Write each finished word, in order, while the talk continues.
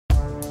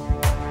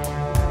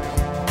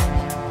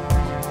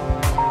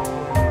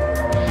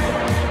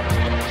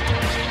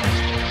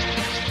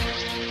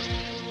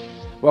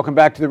Welcome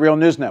back to the Real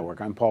News Network.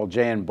 I'm Paul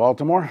Jay in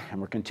Baltimore,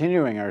 and we're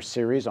continuing our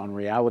series on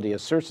Reality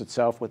Asserts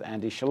Itself with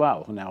Andy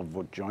Shallal, who now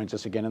joins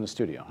us again in the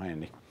studio. Hi,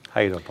 Andy.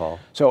 How you doing, Paul?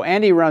 So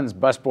Andy runs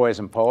Busboys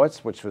and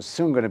Poets, which was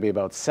soon going to be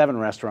about 7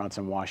 restaurants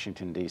in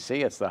Washington,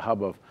 D.C. It's the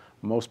hub of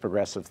most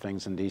progressive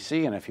things in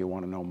D.C., and if you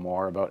want to know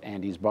more about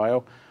Andy's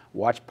bio,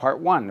 watch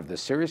part 1 of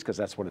this series, because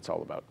that's what it's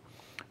all about.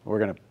 We're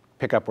going to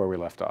pick up where we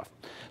left off.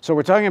 So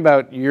we're talking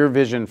about your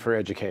vision for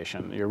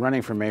education. You're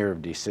running for mayor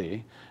of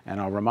D.C., and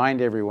I'll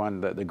remind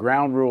everyone that the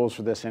ground rules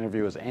for this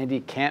interview is Andy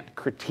can't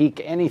critique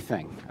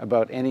anything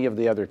about any of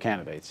the other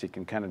candidates. He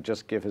can kind of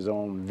just give his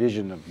own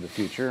vision of the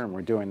future, and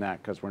we're doing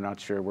that because we're not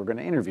sure we're going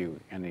to interview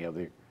any of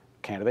the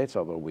candidates,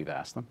 although we've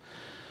asked them.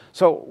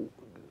 So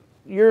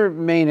your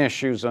main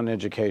issues on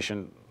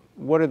education,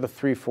 what are the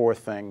 3-4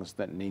 things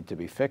that need to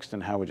be fixed,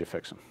 and how would you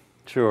fix them?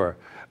 Sure.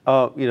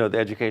 You know, the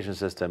education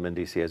system in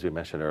D.C., as we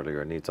mentioned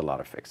earlier, needs a lot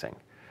of fixing.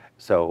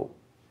 So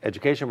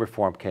education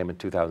reform came in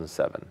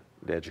 2007,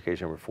 the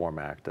Education Reform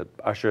Act that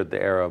ushered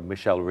the era of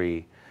Michelle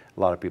Rhee. A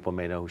lot of people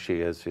may know who she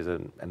is. She's a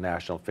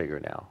national figure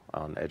now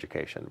on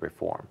education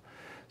reform.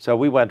 So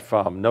we went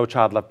from no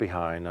child left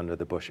behind under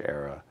the Bush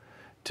era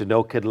to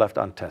no kid left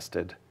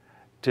untested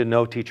to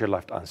no teacher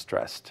left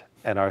unstressed.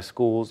 And our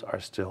schools are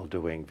still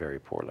doing very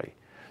poorly.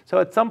 So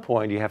at some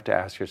point, you have to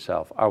ask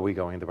yourself, are we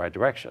going the right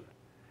direction?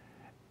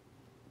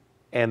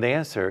 And the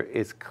answer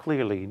is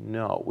clearly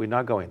no, we're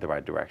not going the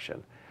right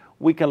direction.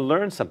 We can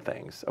learn some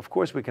things. Of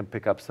course, we can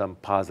pick up some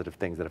positive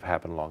things that have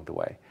happened along the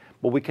way.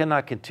 But we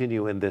cannot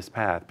continue in this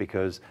path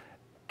because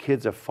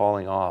kids are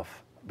falling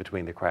off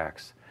between the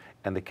cracks.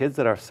 And the kids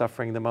that are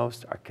suffering the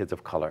most are kids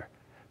of color,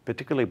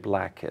 particularly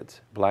black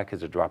kids. Black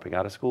kids are dropping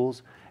out of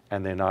schools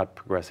and they're not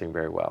progressing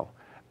very well.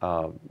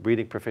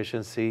 Reading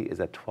proficiency is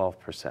at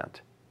 12%.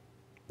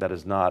 That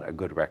is not a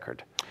good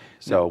record.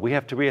 So we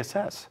have to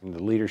reassess.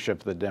 The leadership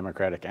of the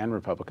Democratic and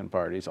Republican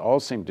parties all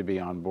seem to be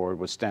on board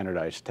with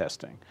standardized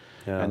testing.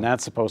 Yeah. And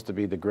that's supposed to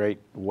be the great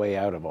way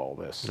out of all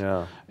this.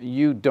 Yeah.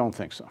 You don't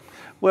think so?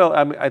 Well,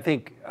 I mean, I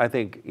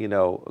think you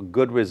know,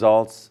 good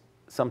results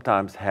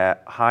sometimes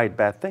hide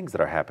bad things that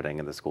are happening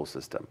in the school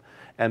system.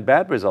 And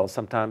bad results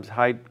sometimes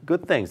hide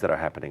good things that are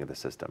happening in the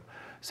system.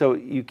 So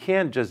you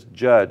can't just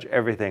judge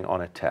everything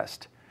on a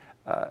test.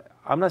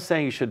 I'm not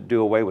saying you should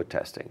do away with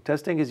testing.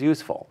 Testing is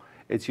useful.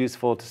 It's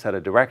useful to set a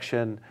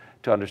direction,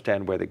 to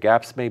understand where the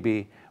gaps may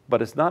be,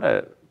 but it's not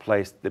a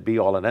place to be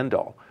all and end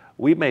all.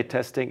 We made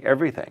testing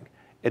everything.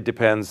 It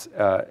depends.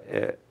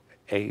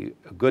 A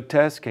good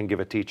test can give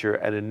a teacher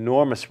an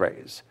enormous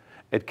raise.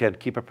 It can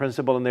keep a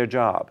principal in their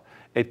job.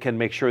 It can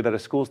make sure that a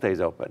school stays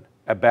open.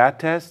 A bad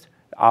test,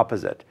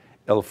 opposite.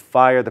 It'll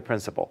fire the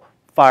principal,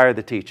 fire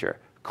the teacher,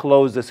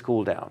 close the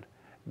school down.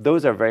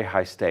 Those are very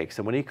high stakes.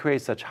 And when you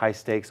create such high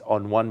stakes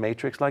on one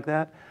matrix like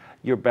that,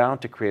 you're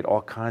bound to create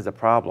all kinds of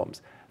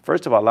problems.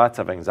 First of all, lots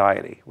of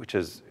anxiety, which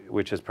is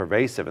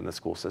pervasive in the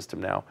school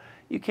system now.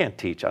 You can't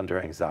teach under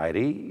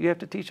anxiety. You have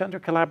to teach under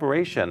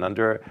collaboration,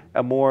 under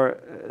a more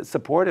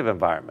supportive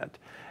environment.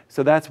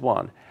 So that's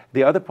one.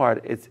 The other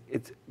part, it's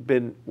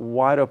been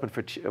wide open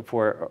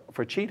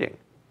for cheating.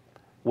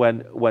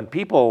 When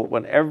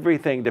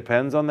everything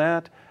depends on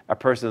that, a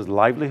person's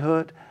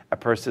livelihood, a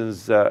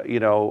person's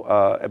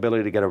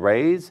ability to get a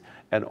raise,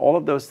 and all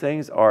of those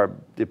things are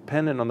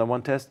dependent on the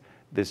one test,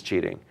 there's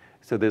cheating.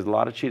 So there's a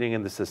lot of cheating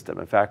in the system.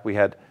 In fact, we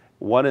had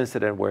one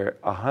incident where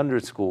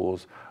 100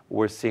 schools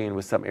were seen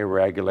with some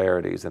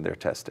irregularities in their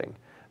testing,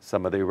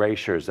 some of the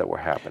erasures that were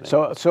happening.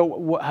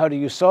 So how do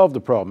you solve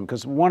the problem?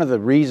 Because one of the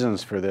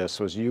reasons for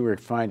this was you were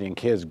finding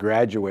kids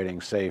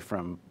graduating, say,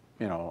 from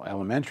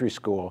elementary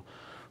school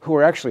who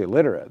were actually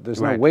illiterate.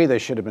 There's no way they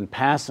should have been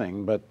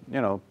passing, but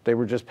they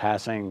were just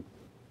passing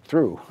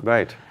through.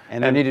 Right.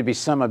 And there needed to be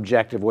some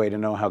objective way to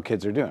know how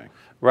kids are doing.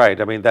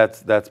 Right. I mean,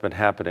 that's been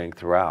happening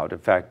throughout. In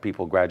fact,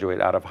 people graduate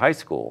out of high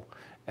school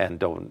and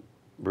don't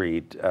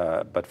read,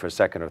 but for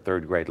second or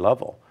third grade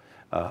level.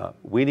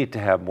 We need to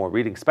have more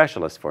reading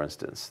specialists, for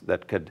instance,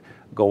 that could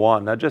go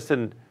on, not just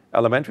in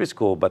elementary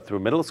school, but through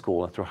middle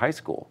school and through high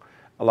school.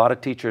 A lot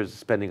of teachers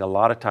spending a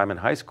lot of time in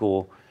high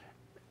school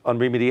on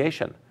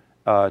remediation,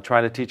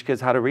 trying to teach kids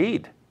how to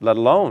read, let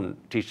alone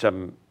teach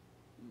them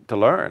to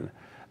learn.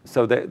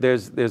 So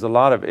there's a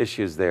lot of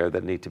issues there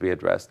that need to be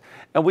addressed.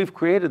 And we've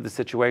created the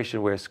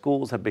situation where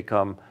schools have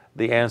become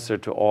the answer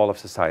to all of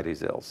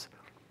society's ills.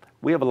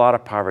 We have a lot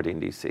of poverty in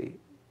D.C.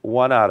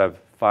 1 out of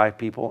 5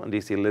 people in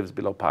D.C. lives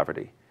below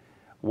poverty.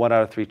 1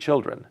 out of 3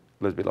 children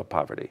lives below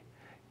poverty.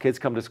 Kids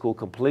come to school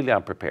completely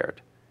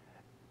unprepared.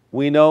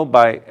 We know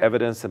by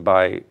evidence and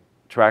by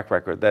track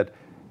record that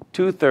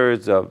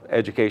 2/3 of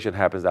education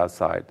happens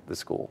outside the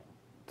school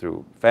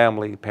through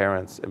family,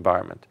 parents,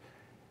 environment.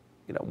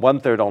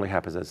 1/3 only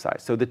happens inside.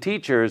 So the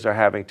teachers are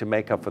having to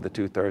make up for the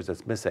 2/3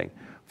 that's missing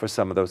for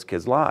some of those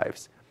kids'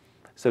 lives.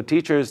 So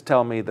teachers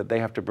tell me that they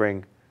have to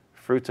bring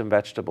fruits and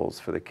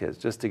vegetables for the kids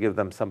just to give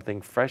them something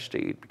fresh to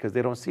eat because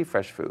they don't see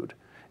fresh food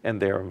in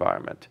their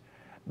environment.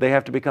 They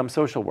have to become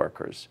social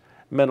workers,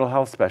 mental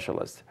health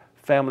specialists,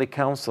 family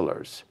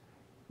counselors,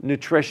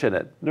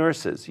 nutritionists,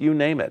 nurses, you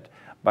name it.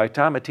 By the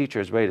time a teacher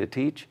is ready to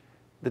teach,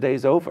 the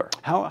day's over.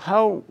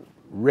 How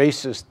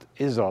racist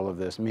is all of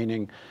this?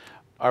 Meaning,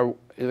 are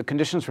the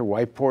conditions for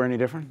white poor any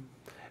different?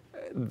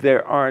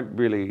 There aren't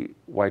really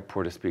white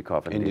poor to speak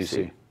of in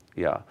DC.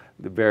 Yeah,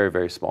 the very,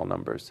 very small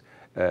numbers.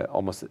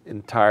 Almost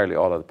entirely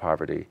all of the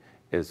poverty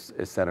is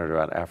centered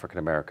around African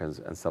Americans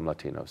and some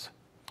Latinos.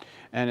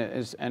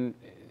 And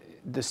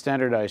the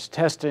standardized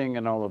testing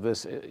and all of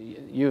this,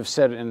 you've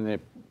said in the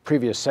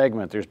previous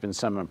segment there's been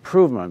some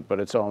improvement, but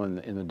it's all in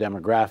the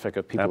demographic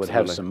of people that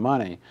have some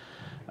money.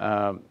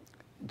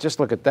 Just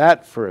look at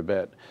that for a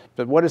bit.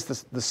 But what is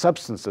the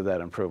substance of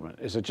that improvement?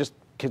 Is it just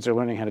kids are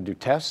learning how to do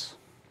tests?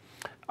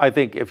 I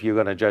think if you're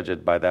going to judge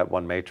it by that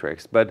one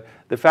matrix. But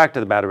the fact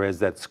of the matter is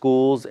that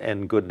schools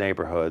and good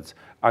neighborhoods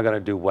are going to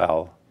do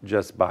well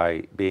just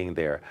by being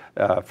there.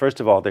 First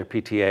of all, their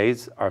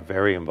PTAs are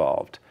very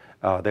involved.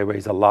 They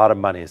raise a lot of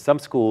money. Some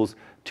schools,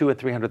 $200,000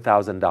 or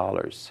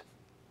 $300,000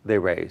 they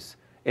raise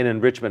in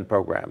enrichment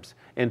programs,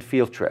 in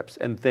field trips,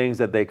 and things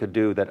that they could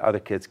do that other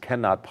kids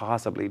cannot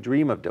possibly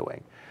dream of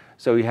doing.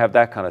 So you have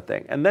that kind of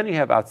thing. And then you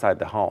have outside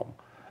the home.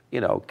 You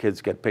know,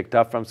 kids get picked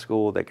up from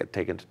school, they get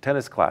taken to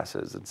tennis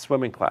classes and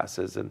swimming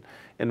classes and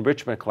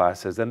enrichment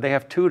classes, and they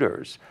have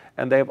tutors,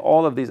 and they have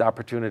all of these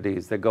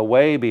opportunities that go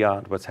way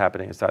beyond what's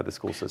happening inside the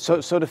school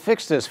system. So to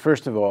fix this,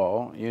 first of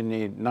all, you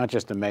need not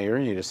just a mayor,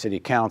 you need a city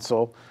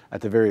council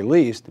at the very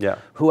least,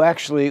 who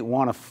actually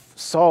want to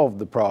solve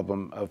the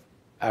problem of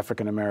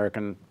African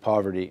American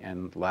poverty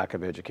and lack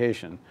of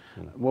education.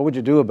 What would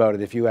you do about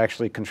it if you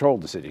actually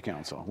controlled the city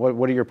council?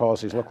 What do your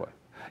policies look like?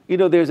 You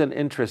know, there's an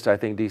interest, I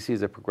think DC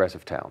is a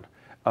progressive town.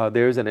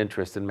 There's an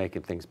interest in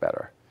making things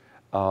better.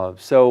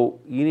 So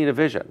you need a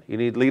vision, you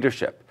need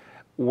leadership.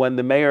 When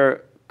the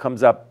mayor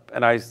comes up,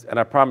 and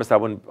I promised I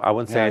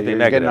wouldn't say anything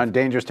negative. Getting on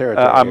dangerous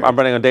territory. I'm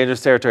running on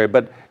dangerous territory,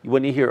 but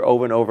when you hear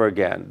over and over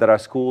again that our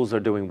schools are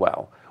doing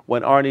well,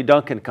 when Arnie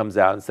Duncan comes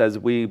out and says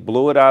we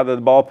blew it out of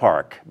the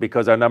ballpark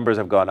because our numbers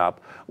have gone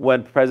up,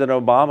 when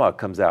President Obama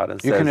comes out and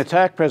says... You can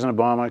attack President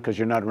Obama because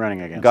you're not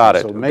running against him. Got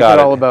it. So make it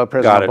all about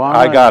President Obama.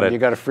 I got it. You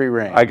got a free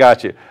reign. I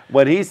got you.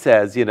 When he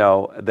says, you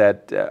know,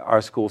 that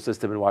our school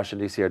system in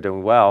Washington, D.C. are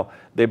doing well,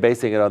 they're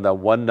basing it on that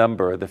one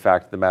number. The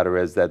fact of the matter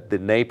is that the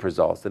NAEP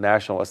results, the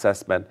National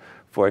Assessment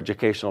for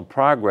Educational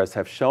Progress,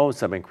 have shown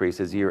some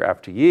increases year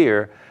after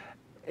year.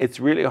 It's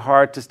really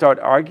hard to start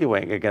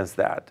arguing against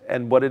that.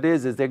 And what it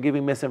is they're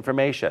giving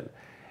misinformation.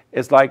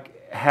 It's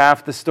like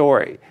half the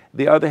story.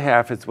 The other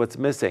half is what's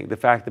missing. The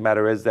fact of the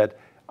matter is that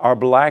our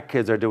black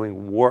kids are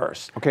doing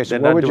worse. Okay, so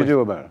what would you do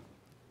about it?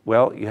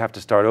 Well, you have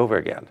to start over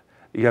again.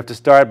 You have to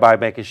start by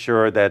making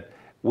sure that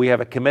we have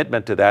a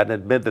commitment to that and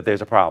admit that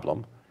there's a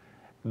problem.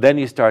 Then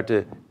you start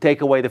to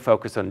take away the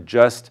focus on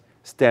just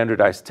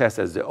standardized tests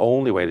as the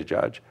only way to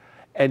judge.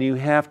 And you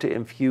have to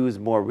infuse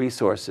more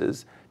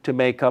resources to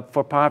make up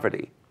for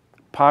poverty.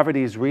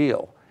 Poverty is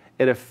real.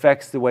 It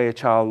affects the way a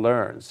child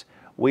learns.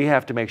 We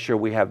have to make sure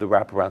we have the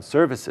wraparound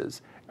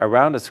services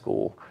around the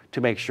school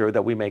to make sure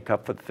that we make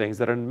up for the things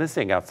that are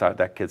missing outside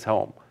that kid's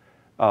home.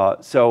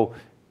 So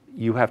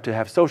you have to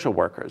have social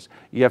workers.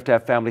 You have to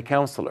have family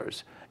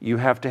counselors. You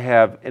have to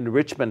have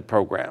enrichment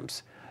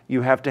programs.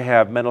 You have to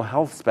have mental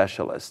health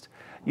specialists.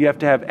 You have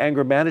to have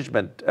anger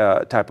management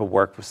type of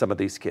work for some of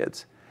these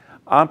kids.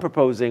 I'm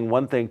proposing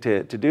one thing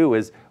to do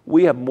is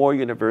we have more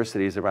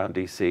universities around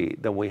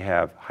DC than we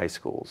have high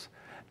schools.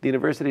 The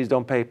universities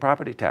don't pay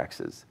property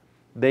taxes.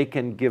 They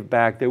can give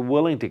back. They're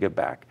willing to give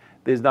back.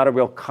 There's not a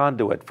real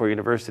conduit for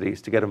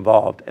universities to get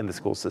involved in the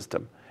school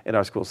system, in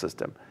our school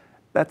system.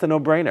 That's a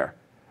no-brainer.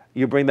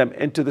 You bring them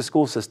into the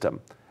school system.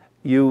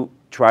 You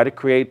try to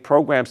create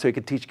programs so you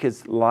can teach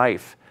kids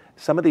life.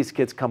 Some of these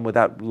kids come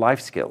without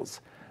life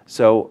skills.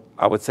 So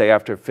I would say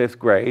after 5th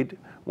grade,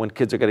 when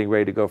kids are getting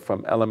ready to go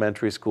from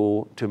elementary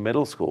school to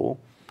middle school,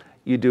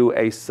 you do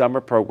a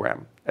summer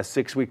program, a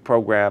 6-week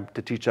program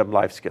to teach them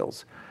life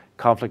skills,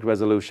 conflict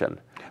resolution.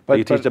 But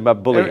you teach them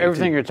about bullying.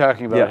 Everything you're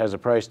talking about has a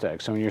price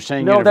tag. So when you're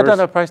saying no, that doesn't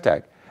have a price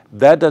tag.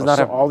 That does not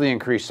have. All the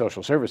increased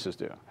social services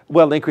do.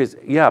 Well, the increase,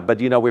 yeah, but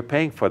you know we're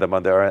paying for them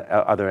on the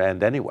other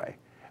end anyway.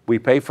 We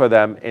pay for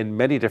them in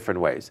many different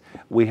ways.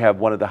 We have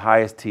one of the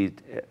highest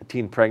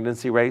teen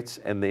pregnancy rates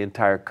in the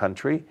entire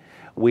country.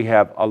 We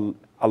have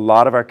a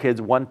lot of our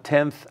kids,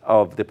 1/10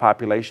 of the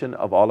population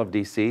of all of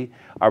DC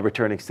are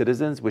returning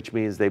citizens, which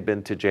means they've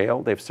been to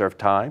jail, they've served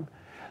time.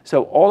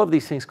 So all of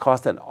these things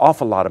cost an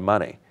awful lot of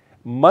money,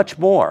 much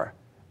more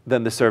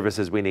than the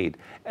services we need.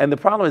 And the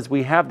problem is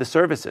we have the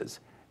services.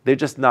 They're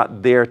just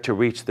not there to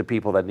reach the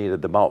people that need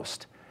it the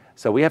most.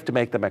 So we have to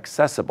make them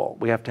accessible.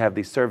 We have to have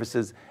these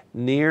services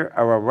near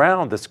or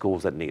around the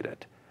schools that need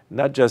it,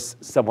 not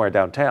just somewhere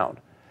downtown.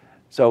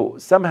 So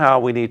somehow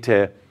we need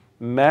to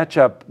match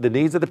up the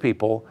needs of the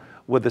people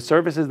with the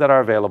services that are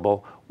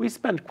available. We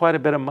spend quite a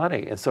bit of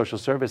money in social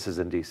services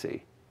in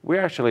DC.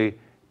 We're actually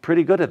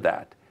pretty good at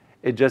that.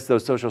 It's just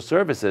those social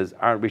services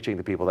aren't reaching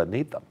the people that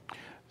need them.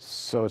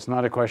 So it's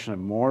not a question of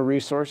more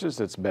resources,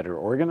 it's better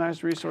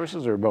organized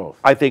resources, or both?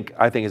 I think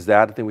it's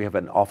that. I think we have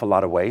an awful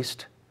lot of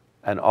waste.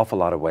 an awful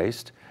lot of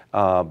waste.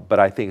 But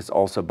I think it's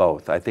also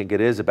both. I think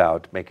it is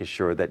about making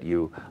sure that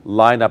you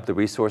line up the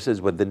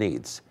resources with the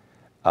needs.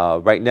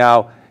 Right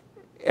now,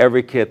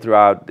 every kid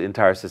throughout the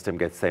entire system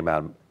gets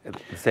the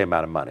same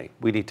amount of money.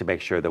 We need to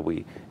make sure that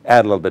we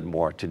add a little bit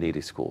more to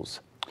needy schools.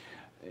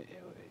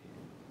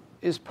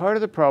 Is part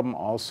of the problem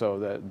also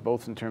that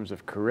both in terms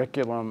of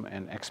curriculum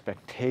and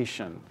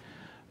expectation,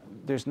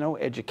 there's no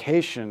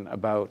education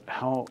about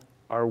how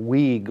are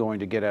we going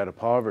to get out of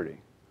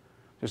poverty?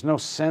 There's no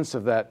sense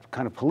of that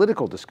kind of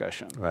political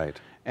discussion. Right.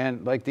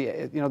 And like the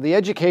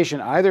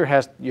education either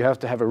you have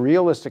to have a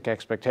realistic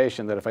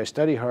expectation that if I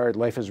study hard,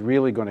 life is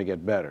really going to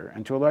get better.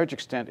 And to a large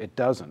extent, it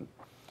doesn't.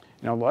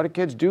 A lot of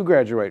kids do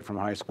graduate from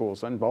high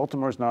schools, and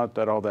Baltimore's not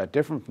all that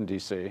different from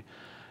DC.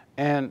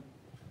 And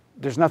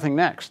there's nothing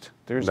next.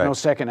 There's no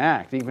second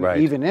act,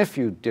 even if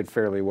you did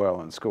fairly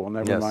well in school,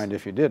 never mind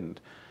if you didn't.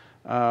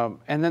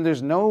 And then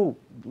there's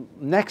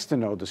next to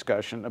no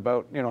discussion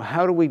about,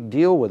 how do we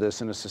deal with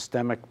this in a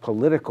systemic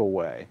political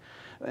way?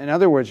 In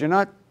other words,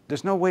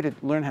 there's no way to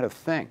learn how to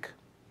think.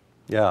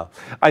 Yeah,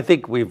 I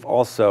think we've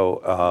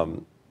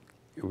also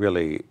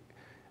really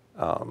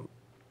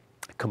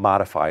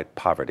commodified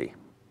poverty.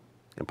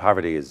 And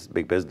poverty is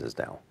big business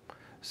now.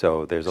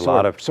 So there's a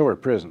lot of... So are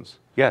prisons.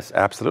 Yes,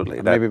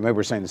 absolutely. Maybe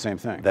we're saying the same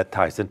thing. That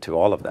ties into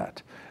all of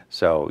that.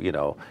 So,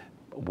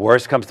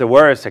 worst comes to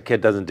worst, a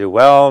kid doesn't do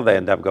well, they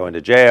end up going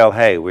to jail.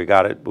 Hey, we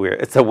got it.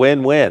 It's a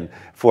win-win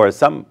for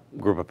some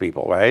group of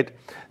people, right?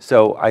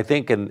 So I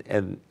think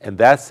in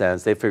that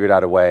sense, they figured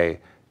out a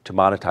way to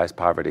monetize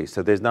poverty.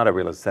 So there's not a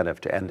real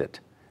incentive to end it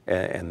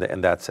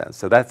in that sense.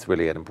 So that's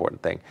really an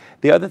important thing.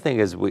 The other thing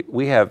is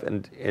we have,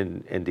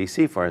 in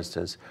DC, for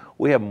instance,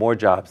 we have more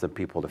jobs than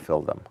people to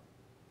fill them.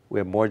 We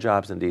have more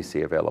jobs in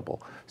DC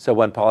available. So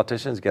when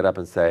politicians get up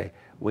and say,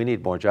 we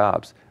need more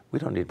jobs, we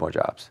don't need more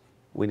jobs.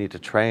 We need to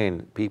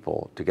train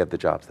people to get the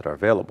jobs that are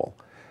available.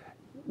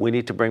 We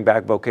need to bring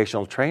back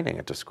vocational training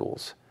into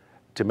schools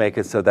to make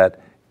it so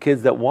that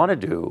kids that want to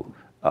do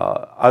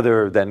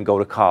other than go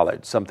to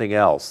college, something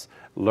else,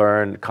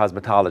 learn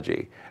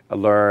cosmetology,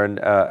 learn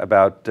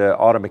about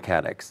auto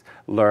mechanics,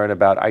 learn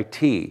about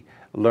IT,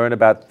 learn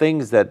about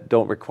things that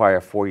don't require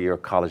a 4-year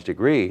college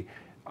degree.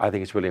 I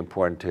think it's really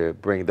important to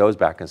bring those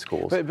back in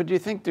schools. But do you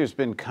think there's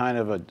been kind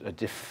of a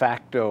de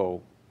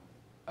facto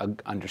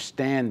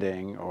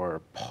understanding or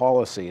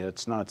policy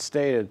that's not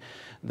stated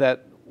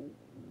that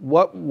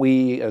what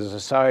we as a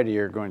society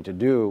are going to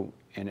do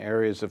in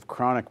areas of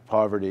chronic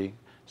poverty,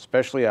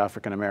 especially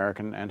African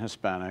American and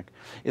Hispanic,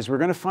 is we're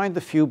going to find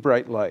the few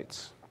bright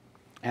lights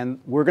and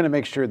we're going to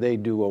make sure they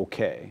do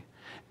okay,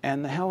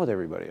 and the hell with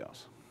everybody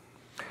else?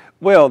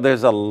 Well,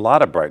 there's a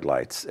lot of bright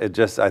lights.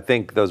 I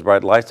think those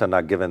bright lights are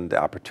not given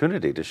the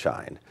opportunity to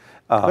shine.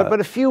 But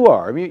a few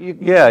are. I mean,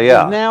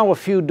 there's now a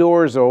few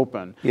doors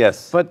open.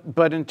 Yes.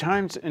 But in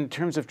terms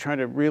of trying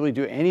to really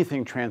do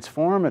anything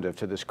transformative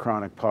to this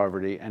chronic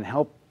poverty and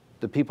help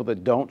the people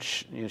that don't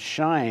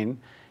shine,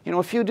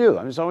 a few do. I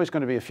mean, there's always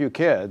going to be a few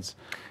kids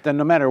that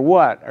no matter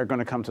what are going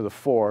to come to the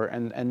fore,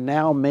 and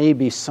now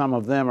maybe some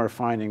of them are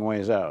finding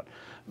ways out.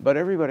 But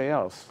everybody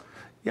else...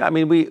 Yeah, I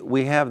mean,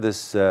 we have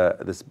this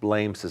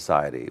blame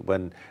society.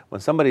 When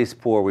somebody's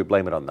poor, we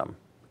blame it on them.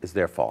 It's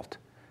their fault.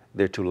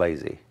 They're too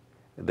lazy.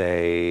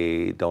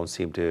 They don't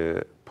seem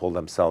to pull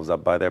themselves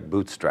up by their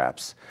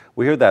bootstraps.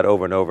 We hear that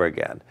over and over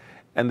again.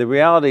 And the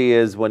reality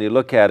is, when you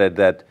look at it,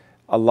 that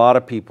a lot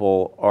of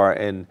people are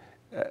in,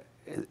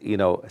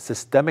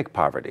 systemic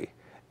poverty.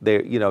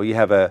 You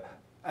have a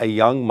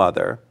young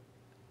mother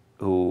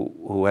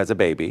who has a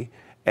baby,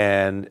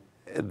 and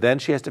then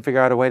she has to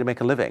figure out a way to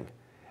make a living.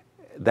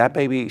 That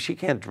baby, she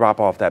can't drop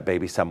off that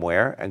baby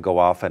somewhere and go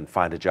off and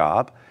find a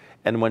job.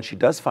 And when she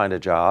does find a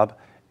job,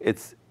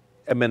 it's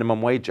a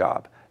minimum wage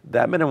job.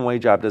 That minimum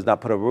wage job does not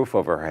put a roof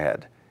over her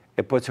head.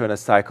 It puts her in a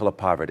cycle of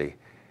poverty.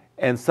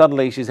 And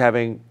suddenly she's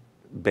having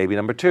baby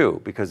number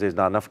 2 because there's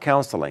not enough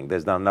counseling,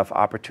 there's not enough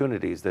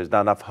opportunities, there's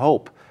not enough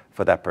hope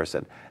for that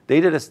person.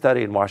 They did a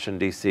study in Washington,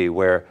 D.C.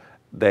 where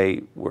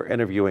they were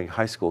interviewing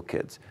high school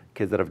kids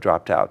that have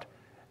dropped out.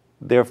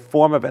 Their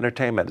form of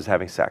entertainment is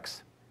having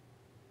sex,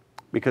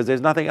 because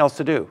there's nothing else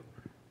to do.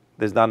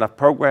 There's not enough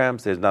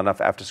programs, there's not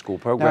enough after-school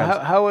programs. Now,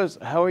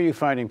 how are you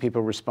finding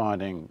people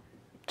responding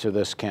to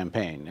this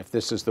campaign, if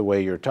this is the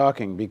way you're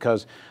talking?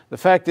 Because the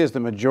fact is the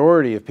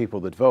majority of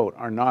people that vote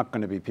are not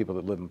going to be people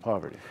that live in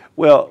poverty.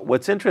 Well,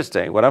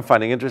 what I'm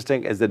finding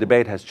interesting is the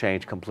debate has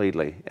changed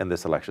completely in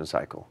this election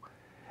cycle.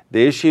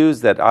 The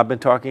issues that I've been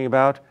talking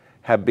about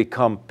have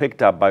become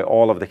picked up by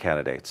all of the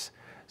candidates.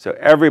 So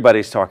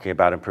everybody's talking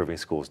about improving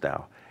schools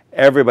now.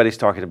 Everybody's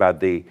talking about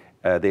the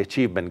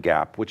achievement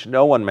gap, which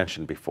no one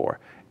mentioned before.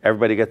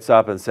 Everybody gets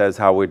up and says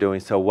how we're doing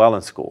so well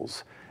in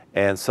schools,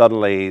 and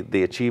suddenly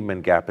the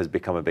achievement gap has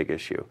become a big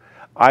issue.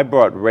 I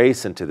brought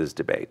race into this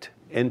debate,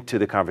 into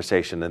the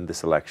conversation in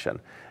this election,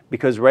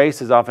 because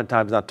race is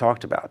oftentimes not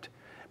talked about.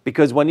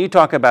 Because when you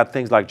talk about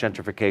things like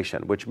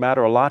gentrification, which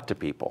matter a lot to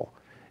people,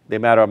 they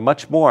matter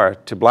much more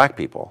to black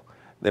people.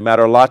 They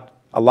matter a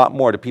lot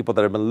more to people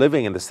that have been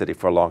living in the city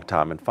for a long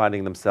time and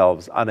finding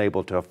themselves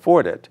unable to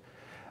afford it.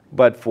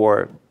 But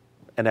for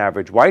an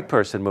average white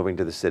person moving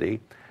to the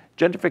city,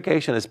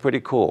 gentrification is pretty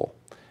cool.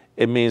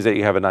 It means that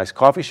you have a nice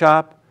coffee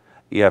shop,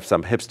 you have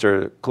some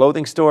hipster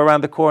clothing store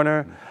around the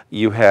corner,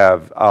 you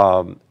have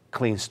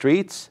clean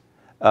streets,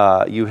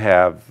 you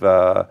have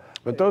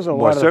but those are a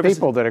lot of the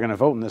people that are going to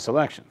vote in this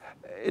election.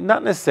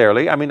 Not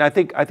necessarily. I mean, I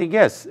think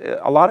yes,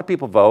 a lot of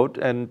people vote,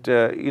 and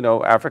you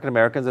know, African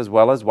Americans as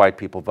well as white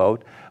people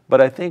vote. But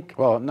I think,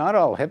 well, not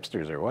all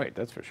hipsters are white.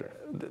 That's for sure.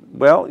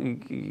 Well,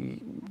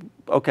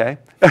 okay.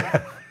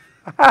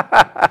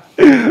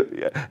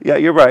 Yeah,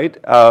 you're right.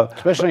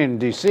 Especially in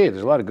D.C.,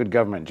 there's a lot of good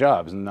government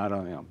jobs, and not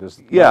only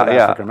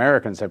African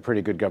Americans have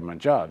pretty good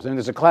government jobs. And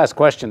there's a class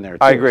question there too.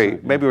 I agree. So,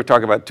 maybe we're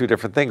talking about two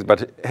different things,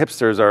 but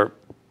hipsters are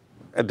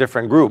a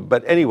different group.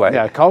 But anyway,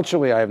 yeah,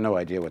 culturally, I have no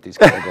idea what these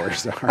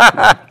categories are.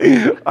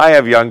 I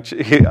have young,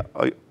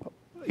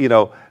 you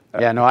know.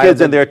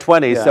 Kids in their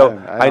 20s, yeah, so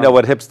I know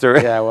what hipster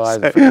is. Yeah, well,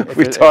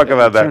 we talk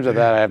about that. In terms of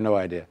that, I have no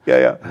idea.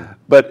 Yeah.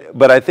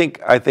 But I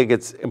think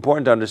it's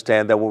important to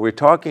understand that when we're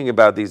talking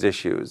about these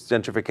issues,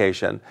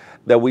 gentrification,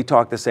 that we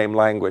talk the same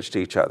language to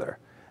each other.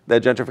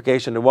 That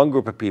gentrification to one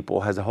group of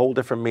people has a whole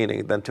different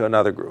meaning than to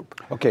another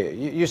group. Okay,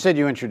 you said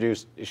you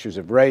introduced issues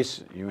of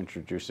race, you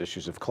introduced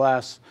issues of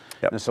class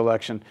in this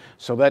election.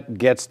 So that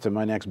gets to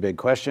my next big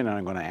question, and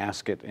I'm going to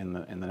ask it in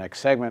the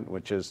next segment,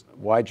 which is,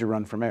 why'd you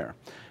run for mayor?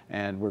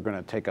 And we're going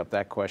to take up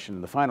that question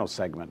in the final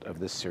segment of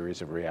this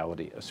series of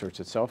Reality Asserts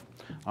Itself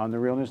on the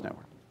Real News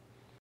Network.